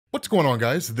What's going on,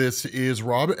 guys? This is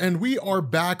Rob, and we are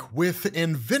back with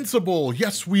Invincible.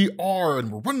 Yes, we are,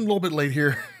 and we're running a little bit late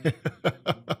here.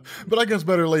 But I guess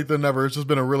better late than never. It's just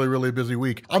been a really busy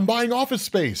week. I'm buying office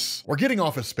space, or getting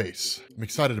office space. I'm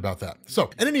excited about that. So,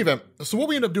 in any event, what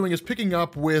we end up doing is picking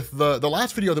up with the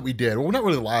last video that we did. Well, not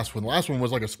really the last one. The last one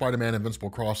was like a Spider-Man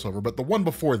Invincible crossover, but the one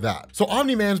before that. So,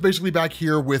 Omni-Man's basically back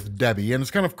here with Debbie, and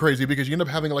it's kind of crazy because you end up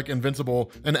having like Invincible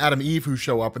and Adam Eve who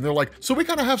show up, and they're like, so we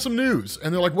kind of have some news.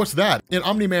 And they're like, what's that? And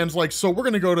Omni-Man's like, so we're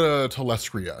gonna go to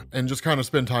Telestria and just kind of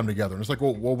spend time together. And it's like,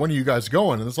 well, when are you guys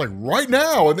going? And it's like, right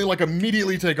now. And they like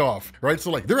immediately take off, right?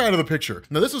 So like, they're out of the picture.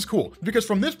 Now this is cool because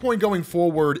from this point going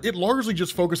forward, it largely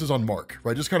just focuses on Mark,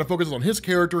 right? Just kind of focuses on his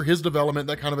character, his development,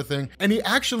 that kind of a thing. And he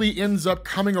actually ends up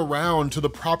coming around to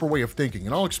the proper way of thinking.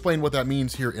 And I'll explain what that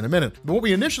means here in a minute. But what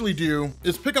we initially do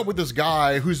is pick up with this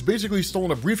guy who's basically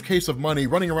stolen a briefcase of money,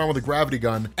 running around with a gravity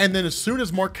gun. And then as soon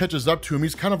as Mark catches up to him,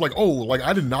 he's kind of like, oh, like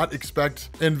I did not expect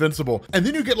Invincible. And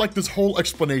then you get like this whole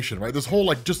explanation, right? This whole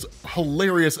like just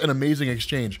hilarious and amazing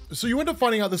exchange. So you end up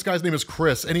finding out this guy's name is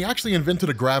Chris, and he actually invented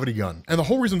a gravity gun. And the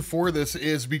whole reason for this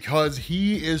is because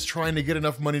he is trying to get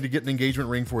enough money to get an engagement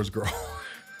ring for his girl.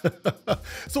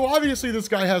 So obviously this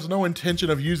guy has no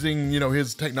intention of using, you know,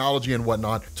 his technology and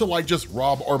whatnot to like just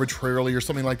rob arbitrarily or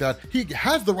something like that. He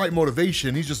has the right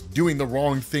motivation. He's just doing the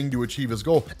wrong thing to achieve his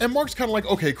goal. And Mark's kind of like,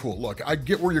 okay, cool. Look, I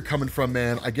get where you're coming from,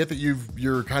 man. I get that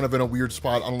you're kind of in a weird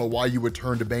spot. I don't know why you would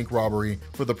turn to bank robbery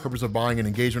for the purpose of buying an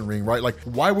engagement ring, right? Like,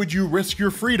 why would you risk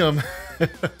your freedom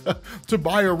to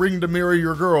buy a ring to marry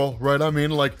your girl, right? I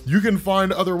mean, like, you can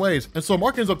find other ways. And so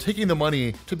Mark ends up taking the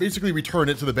money to basically return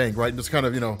it to the bank, right? And just kind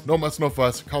of, you know, no muss, no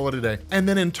fuss, call it a day. And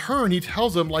then in turn, he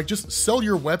tells him, like, just sell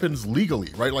your weapons legally,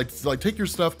 right? Like take your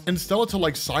stuff and sell it to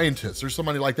like scientists or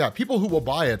somebody like that, people who will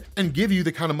buy it and give you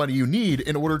the kind of money you need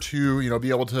in order to, you know,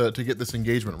 be able to get this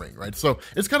engagement ring, right? So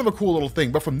it's kind of a cool little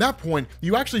thing. But from that point,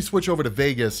 you actually switch over to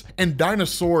Vegas, and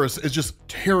Dinosaurus is just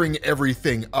tearing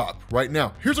everything up right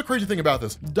now. Here's a crazy thing about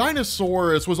this.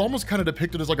 Dinosaurus was almost kind of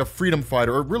depicted as like a freedom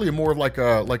fighter, or really more of like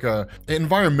a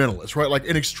environmentalist, right? Like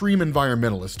an extreme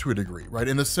environmentalist to a degree, right?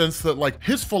 In the sense that like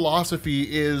his philosophy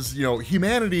is, you know,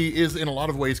 humanity is in a lot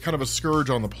of ways kind of a scourge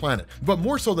on the planet. But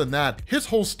more so than that, his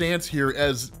whole stance here,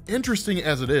 as interesting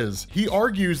as it is, he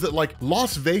argues that like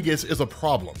Las Vegas is a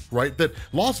problem, right? That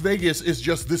Las Vegas is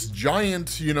just this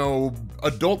giant, you know,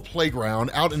 adult playground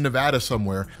out in Nevada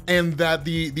somewhere, and that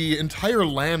the entire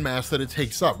landmass that it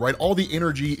takes up, right? All the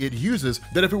energy it uses,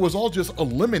 that if it was all just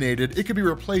eliminated, it could be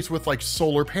replaced with like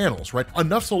solar panels, right?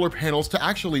 Enough solar panels to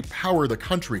actually power the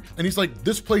country. And he's like,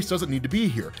 this place doesn't need to be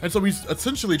here. And so he's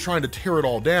essentially trying to tear it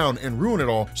all down and ruin it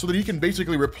all so that he can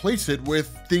basically replace it with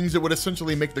things that would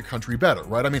essentially make the country better,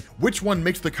 right? I mean, which one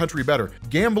makes the country better?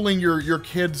 Gambling your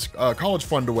kids' college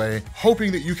fund away,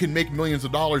 hoping that you can make millions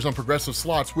of dollars on progressive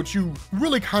slots, which you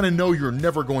really kind of know you're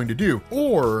never going to do,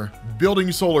 or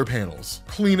building solar panels,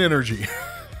 clean energy.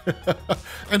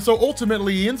 And so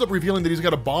ultimately he ends up revealing that he's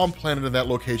got a bomb planted in that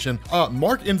location.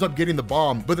 Mark ends up getting the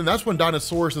bomb, but then that's when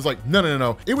Dinosaurus is like,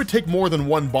 no. It would take more than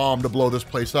one bomb to blow this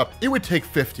place up. It would take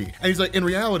 50. And he's like, in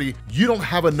reality, you don't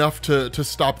have enough to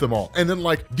stop them all. And then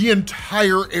like the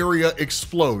entire area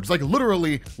explodes. Like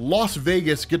literally Las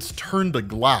Vegas gets turned to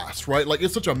glass, right? Like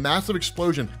it's such a massive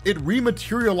explosion. It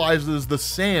rematerializes the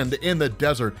sand in the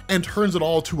desert and turns it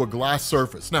all to a glass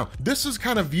surface. Now, this is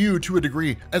kind of viewed to a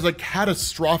degree as a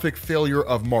catastrophic failure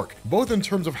of Mark, both in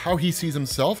terms of how he sees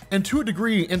himself and to a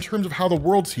degree in terms of how the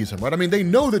world sees him, right? I mean, they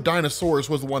know that Dinosaurus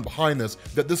was the one behind this,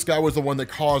 that this guy was the one that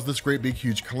caused this great big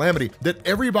huge calamity, that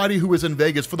everybody who was in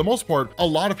Vegas, for the most part, a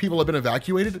lot of people have been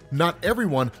evacuated, not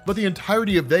everyone, but the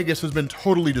entirety of Vegas has been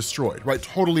totally destroyed, right?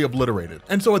 Totally obliterated.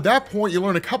 And so at that point, you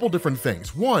learn a couple different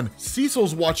things. One,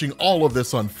 Cecil's watching all of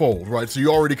this unfold, right? So you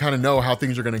already kind of know how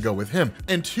things are going to go with him.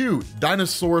 And two,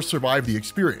 Dinosaurus survived the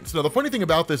experience. Now, the funny thing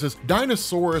about this is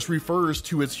Dinosaurus refers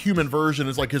to its human version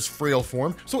as like his frail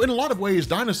form. So in a lot of ways,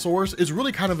 Dinosaurus is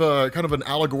really kind of an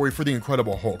allegory for the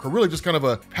Incredible Hulk, or really just kind of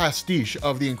a pastiche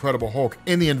of the Incredible Hulk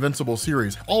in the Invincible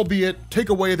series. Albeit, take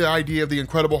away the idea of the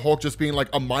Incredible Hulk just being like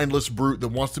a mindless brute that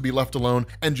wants to be left alone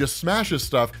and just smashes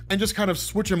stuff, and just kind of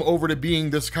switch him over to being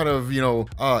this kind of, you know,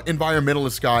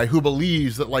 environmentalist guy who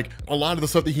believes that like a lot of the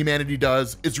stuff that humanity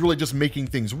does is really just making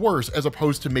things worse as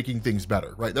opposed to making things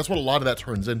better, right? That's what a lot of that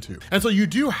turns into. And so you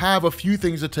do have a few things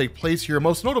things that take place here.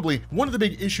 Most notably, one of the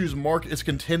big issues Mark is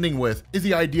contending with is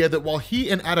the idea that while he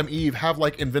and Adam Eve have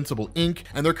like Invincible Inc.,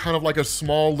 and they're kind of like a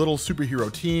small little superhero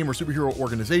team or superhero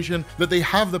organization, that they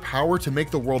have the power to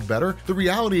make the world better, the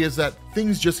reality is that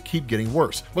things just keep getting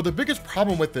worse. But the biggest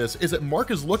problem with this is that Mark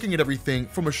is looking at everything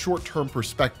from a short-term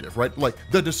perspective, right? Like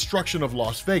the destruction of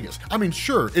Las Vegas. I mean,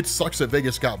 sure, it sucks that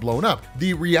Vegas got blown up.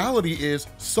 The reality is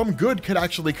some good could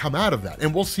actually come out of that,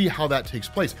 and we'll see how that takes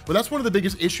place. But that's one of the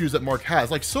biggest issues that Mark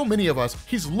has. Like so many of us,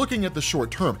 he's looking at the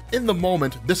short term. In the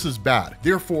moment, this is bad.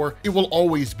 Therefore, it will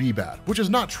always be bad, which is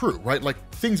not true, right? Like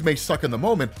things may suck in the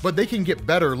moment, but they can get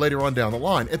better later on down the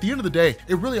line. At the end of the day,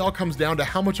 it really all comes down to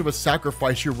how much of a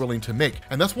sacrifice you're willing to make.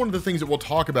 And that's one of the things that we'll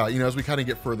talk about, as we kind of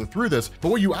get further through this. But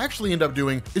what you actually end up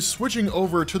doing is switching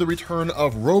over to the return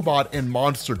of Robot and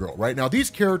Monster Girl, right? Now, these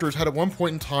characters had at one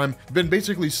point in time been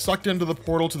basically sucked into the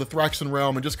portal to the Thraxan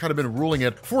realm and just kind of been ruling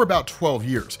it for about 12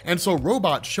 years. And so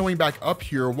Robot showing back up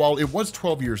here, while it was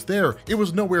 12 years there, it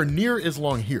was nowhere near as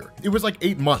long here. It was like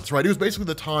 8 months, right? It was basically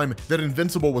the time that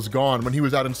Invincible was gone when he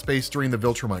was out in space during the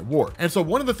Viltrumite War. And so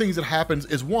one of the things that happens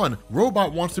is, one,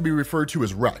 Robot wants to be referred to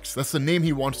as Rex. That's the name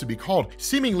he wants to be called,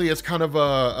 seemingly as kind of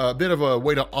a bit of a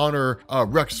way to honor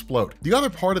Rex Splode. The other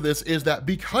part of this is that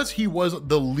because he was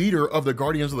the leader of the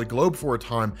Guardians of the Globe for a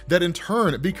time, that in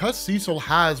turn, because Cecil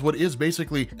has what is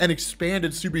basically an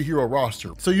expanded superhero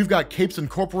roster. So you've got Capes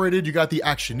Incorporated, you got the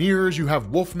Actioneers, you have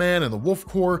Wolfman and the Wolf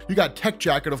Corps, you got Tech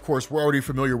Jacket, of course, we're already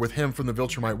familiar with him from the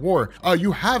Viltrumite War.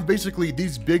 You have basically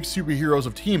these big superheroes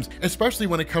of teams, especially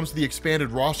when it comes to the expanded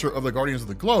roster of the Guardians of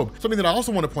the Globe. Something that I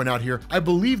also want to point out here, I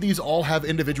believe these all have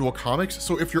individual comics,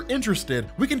 so if you're interested,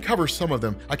 we can cover some of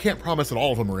them. I can't promise that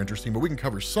all of them are interesting, but we can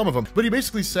cover some of them. But he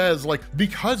basically says, like,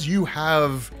 because you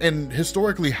have, and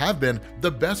historically have been,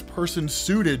 the best person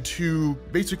suited to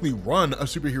basically run a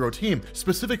superhero team,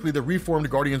 specifically the reformed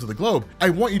Guardians of the Globe, I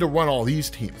want you to run all these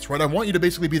teams, right? I want you to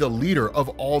basically be the leader of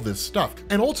all this stuff.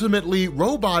 And ultimately,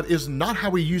 Robot is not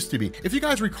how he used to be. If you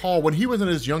guys recall, when he was in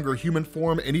his younger human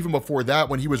form, and even before that,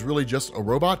 when he was really just a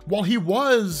robot, while he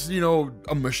was,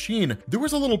 a machine, there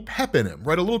was a little pep in him,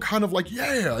 right? A little kind of like,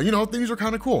 yeah, things are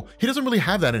kind of cool. He doesn't really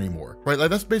have that anymore, right? Like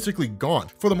that's basically gone.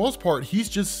 For the most part, he's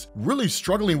just really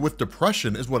struggling with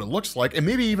depression is what it looks like, and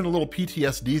maybe even a little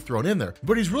PTSD thrown in there.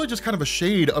 But he's really just kind of a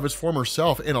shade of his former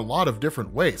self in a lot of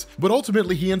different ways. But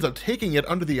ultimately, he ends up taking it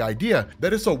under the idea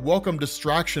that it's a welcome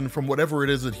distraction from whatever it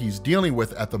is that he's dealing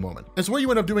with at the moment. And so what you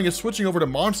end up doing is switching over to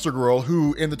Monster Girl,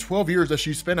 who in the 12 years that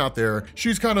she's spent out there,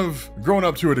 she's kind of grown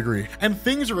up to a degree. And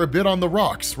things are a bit on the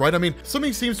rocks, right? I mean,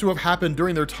 something seems to have happened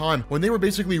during their time when they were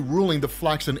basically ruling the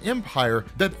Flaxan Empire,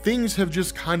 that things have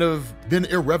just kind of been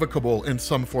irrevocable in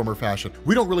some form or fashion.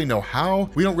 We don't really know how,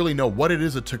 we don't really know what it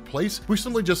is that took place. We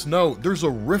simply just know there's a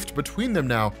rift between them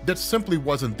now that simply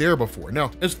wasn't there before.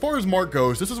 Now, as far as Mark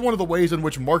goes, this is one of the ways in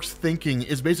which Mark's thinking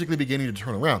is basically beginning to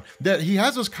turn around. That he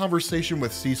has this conversation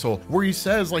with Cecil where he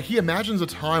says, like, he imagines a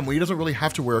time when he doesn't really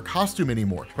have to wear a costume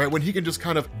anymore, right? When he can just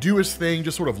kind of do his thing,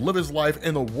 just sort of live his life,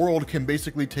 and the world can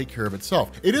basically take care of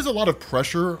itself. It is a lot of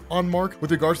pressure on Mark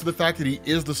with regards to the fact that he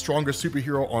is the strongest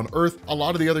superhero on Earth. A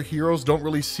lot of the other heroes don't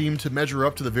really seem to measure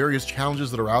up to the various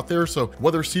challenges that are out there, so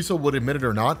whether Cecil would admit it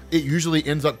or not, it usually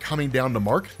ends up coming down to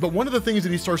Mark. But one of the things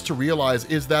that he starts to realize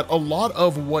is that a lot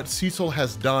of what Cecil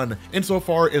has done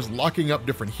insofar as locking up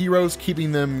different heroes,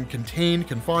 keeping them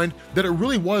confined, that it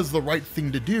really was the right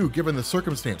thing to do given the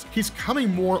circumstance. He's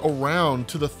coming more around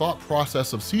to the thought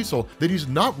process of Cecil that he's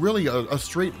not really a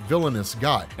straight villainous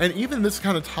guy. And even this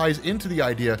kind of ties into the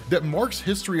idea that Mark's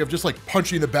history of just like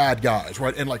punching the bad guys,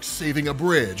 right, and like saving a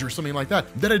bridge or something like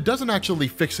that, that it doesn't actually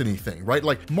fix anything, right?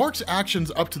 Like Mark's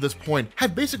actions up to this point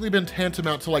have basically been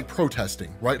tantamount to like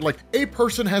protesting, right? Like a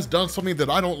person has done something that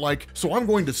I don't like, so I'm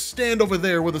going to stand over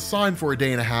there with a sign for a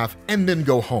day and a half and then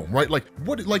go home, right? Like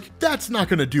what, like that's not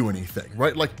going to do anything,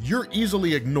 right? Like you're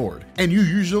easily ignored, and you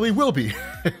usually will be.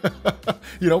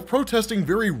 Protesting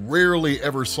very rarely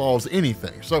ever solves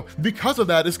anything. So because of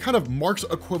that, it's kind of Mark's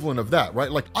equivalent of that,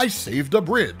 right? Like I saved a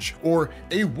bridge, or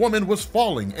a woman was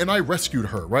falling and I rescued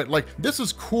her, right? Like this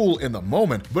is cool in the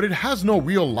moment, but it has no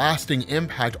real lasting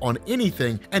impact on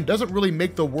anything and doesn't really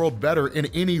make the world better in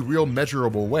any real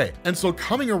measurable way. And so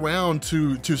coming around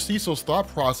to Cecil's thought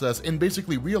process and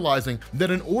basically realizing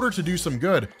that in order to do some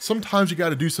good, sometimes you got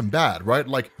to do some bad, right?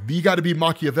 Like you got to be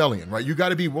Machiavellian, right? You got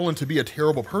to be willing to be a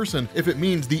terrible person if it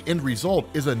means the end result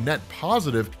is a net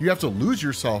positive. You have to lose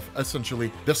yourself,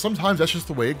 essentially, that sometimes that's just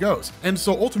the way it goes. And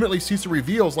so ultimately Cecil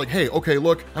reveals like, hey, okay,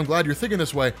 look, I'm glad you're thinking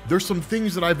this way. There's some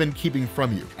things that I've been keeping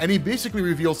from you. And he basically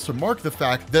reveals to Mark the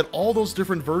fact that all those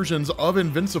different versions of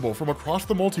Invincible from across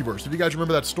the multiverse, if you guys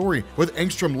remember that story with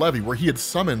Angstrom Levy, where he had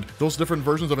summoned those different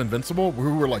versions of Invincible,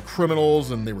 who were like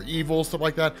criminals and they were evil, stuff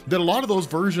like that, that a lot of those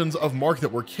versions of Mark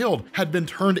that were killed had been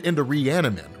turned into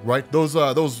Reanimen, right? Those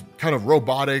kind of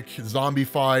robotic,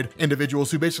 zombified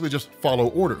individuals who basically just follow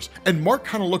orders. And Mark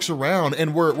kind of looks around,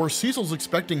 and where Cecil's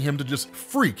expecting him to just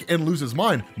freak and lose his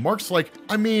mind, Mark's like,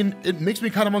 I mean, it makes me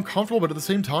kind of uncomfortable, but at the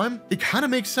same time, it kind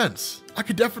of makes sense. I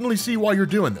could definitely see why you're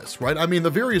doing this, right? I mean, the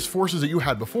various forces that you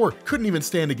had before couldn't even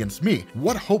stand against me.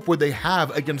 What hope would they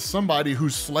have against somebody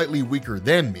who's slightly weaker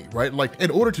than me, right? Like,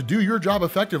 in order to do your job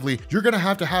effectively, you're gonna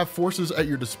have to have forces at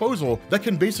your disposal that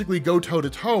can basically go toe to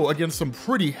toe against some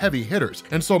pretty heavy hitters.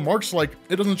 And so Mark's like,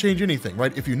 it doesn't change anything,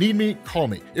 right? If you need me, call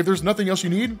me. If there's nothing else you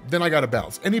need, then I gotta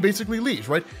bounce. And he basically leaves,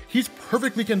 right? He's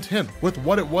perfectly content with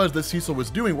what it was that Cecil was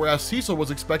doing, whereas Cecil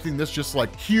was expecting this just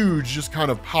like huge, just kind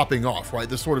of popping off, right?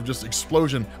 This sort of just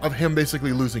explosion of him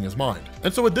basically losing his mind.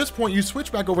 And so at this point, you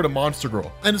switch back over to Monster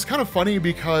Girl. And it's kind of funny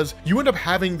because you end up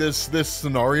having this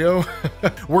scenario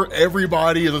where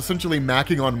everybody is essentially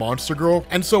macking on Monster Girl.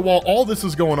 And so while all this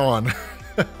is going on,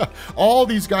 all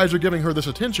these guys are giving her this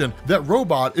attention, that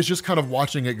Robot is just kind of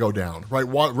watching it go down, right?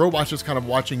 Robot's just kind of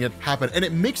watching it happen, and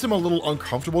it makes him a little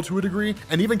uncomfortable to a degree,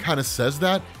 and even kind of says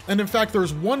that. And in fact,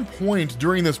 there's one point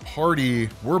during this party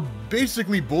where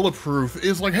basically Bulletproof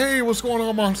is like, hey, what's going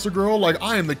on, Monster Girl? Like,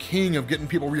 I am the king of getting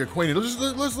people reacquainted.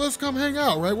 Let's come hang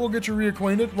out, right? We'll get you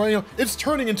reacquainted, right? You know, it's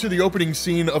turning into the opening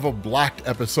scene of a Blacked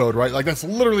episode, right? Like, that's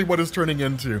literally what it's turning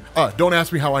into. Don't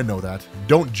ask me how I know that.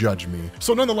 Don't judge me.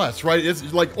 So nonetheless, right, it's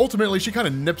like ultimately she kind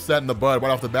of nips that in the bud right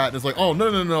off the bat, and it's like, oh,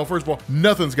 no, first of all,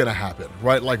 nothing's gonna happen,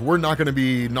 right? Like, we're not gonna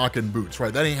be knocking boots,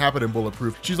 right? That ain't happening,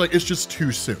 Bulletproof. She's like, it's just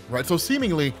too soon, right? So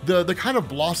seemingly the kind of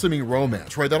blossoming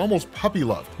romance, right, that almost puppy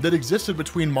love that existed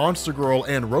between Monster Girl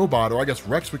and Robot, or I guess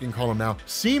Rex we can call him now,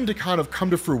 seemed to kind of come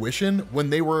to fruition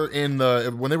when they were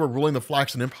ruling the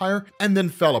Flaxen Empire, and then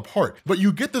fell apart. But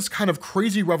you get this kind of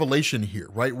crazy revelation here,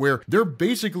 right, where they're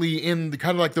basically in the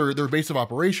kind of like their base of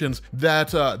operations,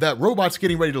 that Robot's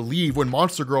getting ready to leave when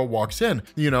Monster Girl walks in,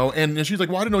 you know, and she's like,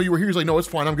 well, I didn't know you were here. He's like, no, it's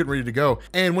fine, I'm getting ready to go.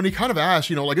 And when he kind of asks,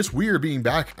 you know, like, it's weird being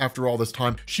back after all this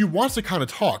time, she wants to kind of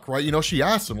talk, right? You know, she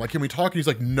asks him, like, can we talk? And he's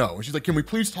like, no. And she's like, can we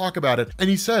please talk about it? And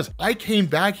he says, I came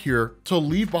back here to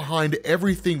leave behind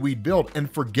everything we built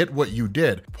and forget what you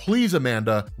did. Please,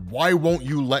 Amanda, why won't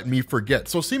you let me forget?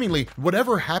 So seemingly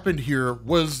whatever happened here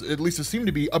was, at least it seemed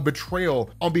to be, a betrayal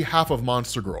on behalf of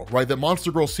Monster Girl, right? That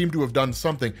Monster Girl seemed to have done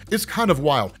something. It's kind of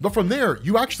wild. But from there,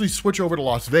 you actually switch over to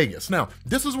Las Vegas. Now,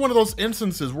 this is one of those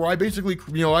instances where I basically,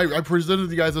 you know, I presented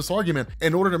you guys this argument.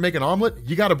 In order to make an omelet,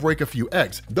 you got to break a few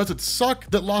eggs. Does it suck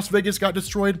that Las Vegas got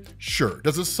destroyed? Sure.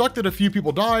 Does it suck that a few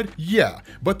people died? Yeah.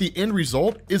 But the end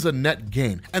result is a net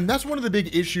gain. And that's one of the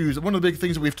big issues, one of the big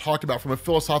things that we've talked about from a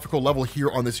philosophical level here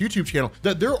on this YouTube channel,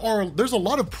 that there's a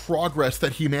lot of progress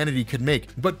that humanity can make,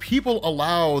 but people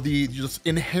allow the just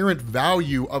inherent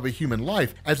value of a human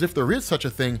life, as if there is such a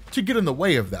thing, to get in the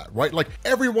way of that, right? Like,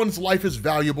 everyone's life is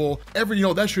valuable. You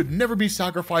know, that should never be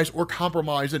sacrificed or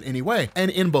compromised in any way.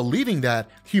 And in believing that,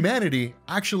 humanity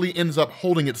actually ends up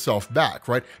holding itself back,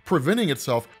 right? Preventing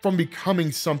itself from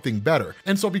becoming something better.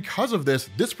 And so because of this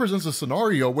presents a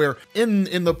scenario where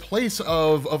in the place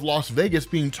of Las Vegas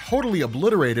being totally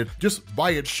obliterated just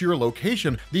by its sheer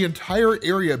location, the entire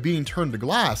area being turned to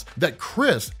glass, that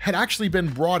Chris had actually been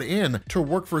brought in to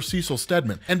work for Cecil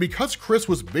Stedman. And because Chris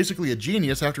was basically a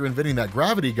genius after inventing that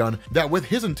gravity gun, that with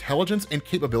his intelligence and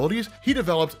capabilities, he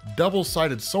developed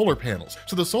double-sided solar panels.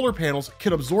 So the solar panels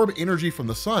can absorb energy from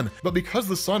the sun, but because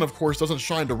the sun, of course, doesn't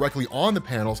shine directly on the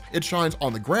panels, it shines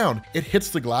on the ground, it hits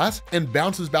the glass and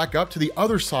bounces back up to the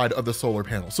other side of the solar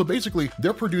panel. So basically,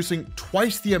 they're producing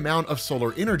twice the amount of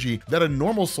solar energy that a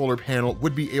normal solar panel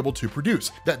would be able to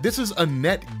produce. That this is a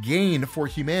net gain for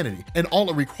humanity, and all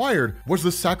it required was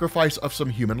the sacrifice of some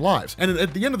human lives. And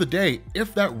at the end of the day,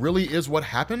 if that really is what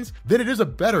happens, then it is a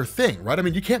better thing, right? I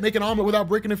mean, you can't make an omelet without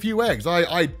breaking a few eggs.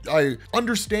 I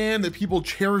understand that people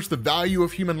cherish the value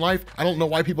of human life. I don't know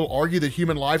why people argue that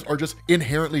human lives are just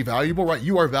inherently valuable, right?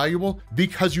 You are valuable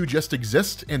because you just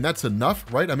exist, and that's enough,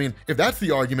 right? I mean, if that's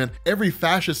the argument, every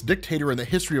fascist dictator in the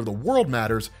history of the world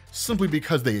matters simply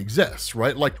because they exist,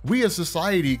 right? Like, we as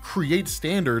society create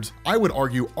standards, I would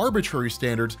argue arbitrary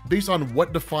standards, based on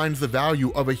what defines the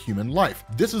value of a human life.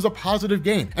 This is a positive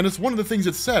gain, and it's one of the things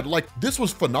it said, like, this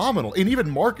was phenomenal. And even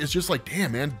Mark is just like,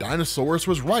 damn, man, Dinosaurus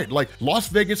was right. Like, Las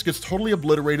Vegas gets totally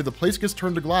obliterated, the place gets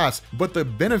turned to glass, but the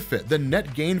benefit, the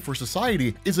net gain for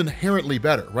society is inherently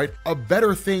better, right? A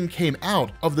better thing came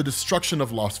out of the destruction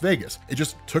of Las Vegas. It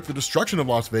just took the destruction of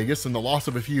Las Vegas and the loss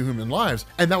of a few human lives,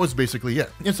 and that was basically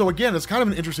it. And so so again, it's kind of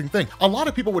an interesting thing. A lot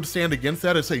of people would stand against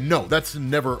that and say, no, that's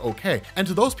never okay. And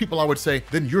to those people, I would say,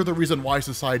 then you're the reason why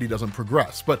society doesn't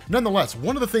progress. But nonetheless,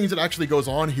 one of the things that actually goes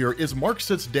on here is Mark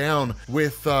sits down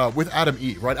with Adam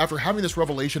Eve, right? After having this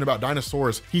revelation about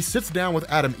Dinosaurus, he sits down with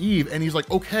Adam Eve and he's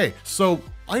like, okay, so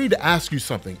I need to ask you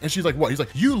something. And she's like, what? He's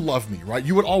like, you love me, right?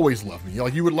 You would always love me.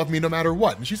 Like, you would love me no matter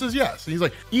what. And she says, yes. And he's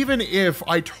like, even if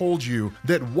I told you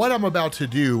that what I'm about to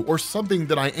do or something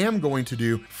that I am going to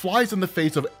do flies in the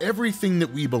face of everything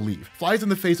that we believe, flies in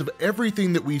the face of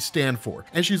everything that we stand for.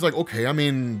 And she's like, okay, I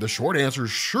mean, the short answer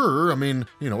is sure. I mean,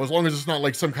 you know, as long as it's not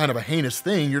like some kind of a heinous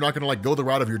thing, you're not going to like go the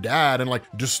route of your dad and like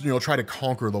just, you know, try to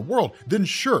conquer the world, then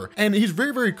sure. And he's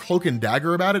very, very cloak and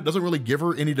dagger about it. Doesn't really give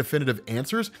her any definitive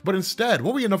answers, but instead,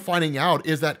 what we end up finding out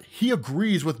is that he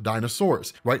agrees with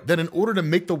Dinosaurus, right? That in order to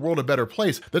make the world a better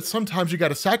place, that sometimes you got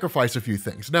to sacrifice a few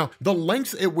things. Now, the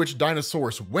lengths at which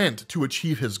Dinosaurus went to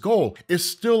achieve his goal is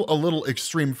still a little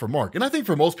extreme for Mark. And I think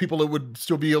for most people, it would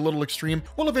still be a little extreme.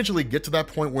 We'll eventually get to that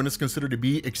point when it's considered to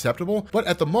be acceptable, but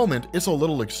at the moment, it's a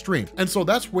little extreme. And so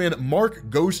that's when Mark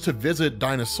goes to visit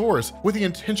Dinosaurus with the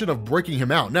intention of breaking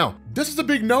him out. Now, this is a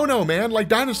big no-no, man. Like,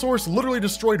 Dinosaurus literally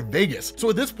destroyed Vegas. So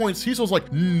at this point, Cecil's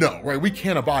like, no, right? We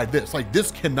can't abide this. Like,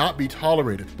 this cannot be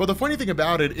tolerated. But the funny thing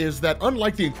about it is that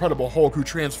unlike the Incredible Hulk who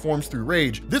transforms through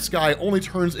rage, this guy only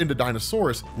turns into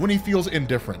Dinosaurus when he feels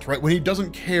indifferent, right? When he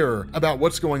doesn't care about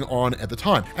what's going on at the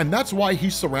time. And that's why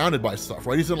he's surrounded by stuff,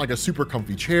 right? He's in like a super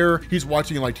comfy chair. He's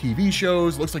watching like TV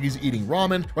shows, looks like he's eating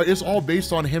ramen, right? It's all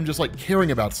based on him just like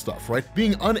caring about stuff, right?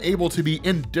 Being unable to be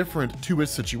indifferent to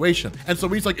his situation. And so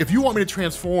he's like, if you want me to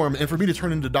transform and for me to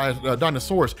turn into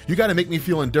Dinosaurus, you got to make me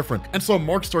feel indifferent. And so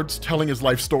Mark starts telling his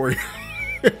life story.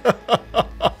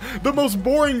 The most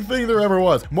boring thing there ever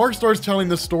was. Mark starts telling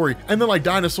this story, and then like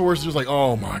Dinosaurus is just like,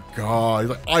 oh my God. He's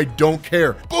like, I don't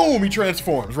care. Boom, he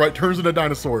transforms, right? Turns into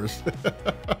Dinosaurus.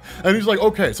 And he's like,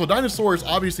 okay, so Dinosaurus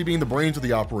obviously being the brains of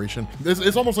the operation.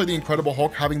 It's almost like the Incredible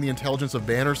Hulk having the intelligence of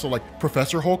Banner, so like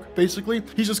Professor Hulk, basically.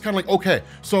 He's just kind of like, okay,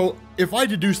 so if I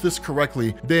deduce this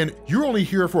correctly, then you're only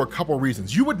here for a couple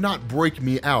reasons. You would not break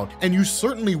me out, and you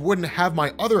certainly wouldn't have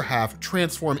my other half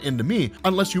transform into me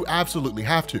unless you absolutely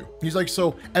have to. He's like,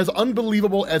 so as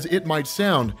unbelievable as it might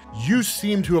sound, you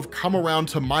seem to have come around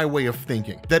to my way of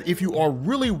thinking, that if you are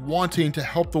really wanting to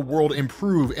help the world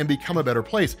improve and become a better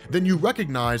place, then you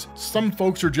recognize some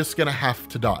folks are just gonna have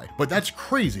to die. But that's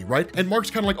crazy, right? And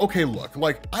Mark's kind of like, okay, look,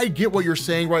 like, I get what you're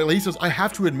saying, right? He says, I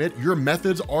have to admit, your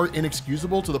methods are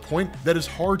inexcusable to the point that it's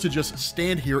hard to just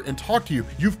stand here and talk to you.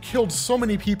 You've killed so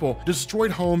many people,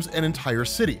 destroyed homes and entire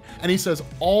city. And he says,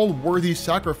 all worthy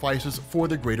sacrifices for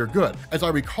the greater good. As I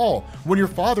recall, when your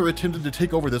father attempted to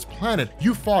take over this planet,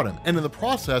 you fought him, and in the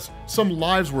process, some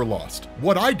lives were lost.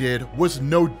 What I did was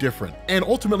no different. And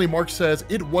ultimately, Mark says,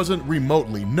 it wasn't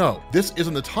remotely, no. This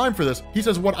isn't the time for this. He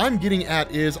says, what I'm getting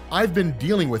at is, I've been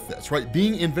dealing with this, right?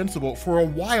 Being invincible for a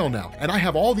while now, and I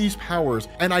have all these powers,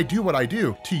 and I do what I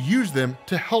do to use them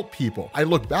to help people. I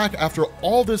look back after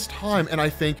all this time, and I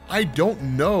think, I don't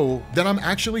know that I'm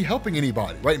actually helping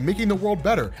anybody, right? Making the world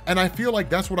better. And I feel like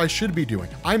that's what I should be doing.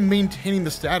 I'm maintaining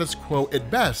the status quo at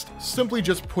best, simply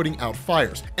just putting out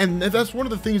fires. And that's one of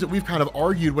the things that we've kind of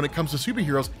argued when it comes to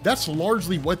superheroes. That's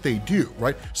largely what they do,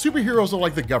 right? Superheroes are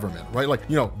like the government, right? Like,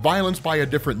 you know, violence by a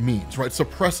different means, right?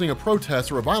 Suppressing a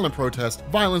protest or a violent protest,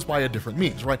 violence by a different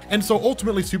means, right? And so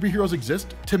ultimately superheroes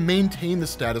exist to maintain the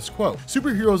status quo.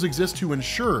 Superheroes exist to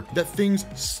ensure that things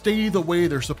stay the way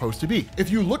they're supposed to be.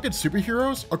 If you look at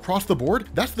superheroes across the board,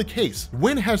 that's the case.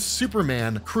 When has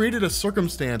Superman created a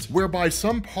circumstance whereby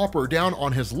some pauper down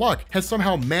on his luck has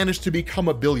somehow managed to become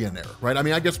a billionaire, right? I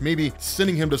mean, I guess maybe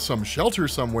sending him to some shelter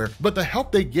somewhere, but the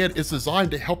help they get is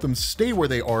designed to help them stay where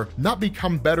they are, not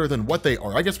become better than what they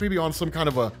are. I guess maybe on some kind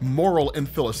of a moral and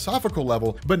philosophical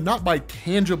level, but not by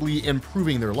tangibly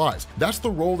improving their lives. That's the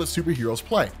role that superheroes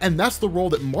play. And that's the role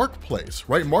that Mark plays,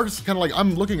 right? Mark is kind of like,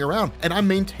 I'm looking around and I'm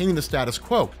maintaining the status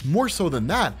quo. More so than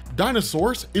that,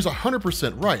 Dinosaurus is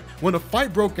 100% right. When a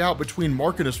fight broke out between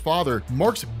Mark and his father,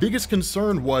 Mark's biggest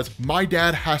concern was, my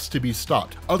dad has to be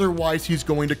stopped. Otherwise, he's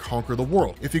going to conquer the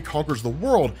world. If he conquers the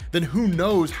world, then who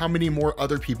knows how many more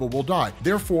other people will die.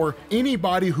 Therefore,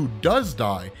 anybody who does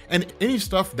die and any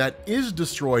stuff that is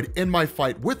destroyed in my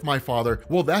fight with my father,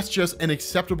 well, that's just an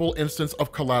acceptable instance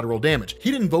of collateral damage.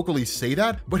 He didn't vocally say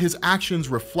that, but his actions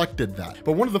reflected that.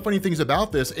 But one of the funny things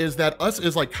about this is that us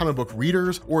as like comic book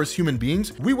readers or as human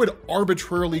beings, we would could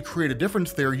arbitrarily create a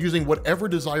difference there using whatever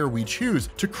desire we choose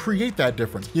to create that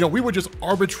difference. You know, we would just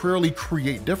arbitrarily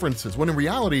create differences when in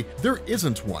reality, there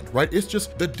isn't one, right? It's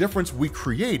just the difference we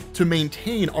create to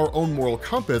maintain our own moral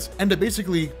compass and to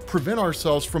basically prevent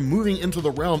ourselves from moving into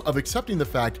the realm of accepting the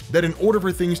fact that in order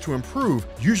for things to improve,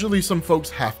 usually some folks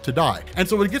have to die. And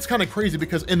so it gets kind of crazy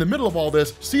because in the middle of all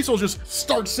this, Cecil just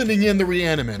starts sending in the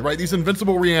Reanimen, right? These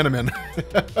invincible Reanimen.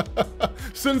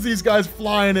 Sends these guys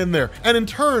flying in there. And in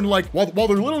turn, like while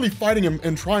they're literally fighting him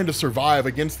and trying to survive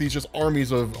against these just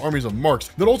armies of marks,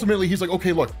 that ultimately he's like,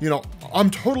 okay, look, you know, I'm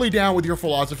totally down with your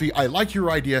philosophy. I like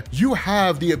your idea. You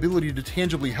have the ability to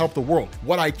tangibly help the world.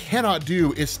 What I cannot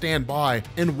do is stand by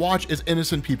and watch as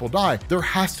innocent people die. There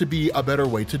has to be a better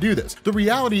way to do this. The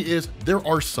reality is there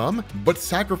are some, but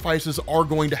sacrifices are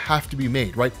going to have to be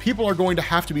made, right? People are going to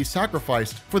have to be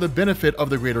sacrificed for the benefit of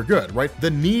the greater good, right?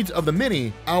 The needs of the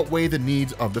many outweigh the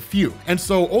needs of the few. And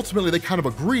so ultimately they kind of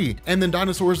agree. And then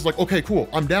Dinosaurus is like, okay, cool,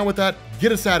 I'm down with that.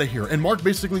 Get us out of here. And Mark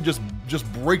basically just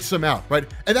breaks him out, right?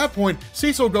 At that point,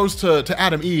 Cecil goes to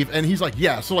Adam Eve and he's like,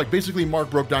 yeah, so like basically Mark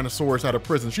broke Dinosaurus out of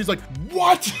prison. She's like,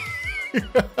 what?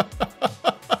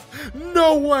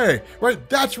 No way, right?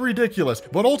 That's ridiculous.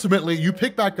 But ultimately, you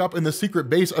pick back up in the secret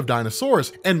base of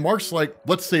Dinosaurus, and Mark's like,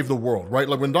 let's save the world, right?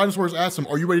 Like when Dinosaurus asks him,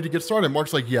 are you ready to get started?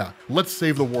 Mark's like, yeah, let's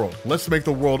save the world. Let's make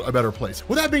the world a better place.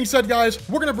 With that being said, guys,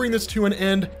 we're gonna bring this to an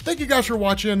end. Thank you guys for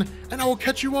watching, and I will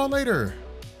catch you all later.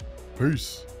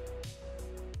 Peace.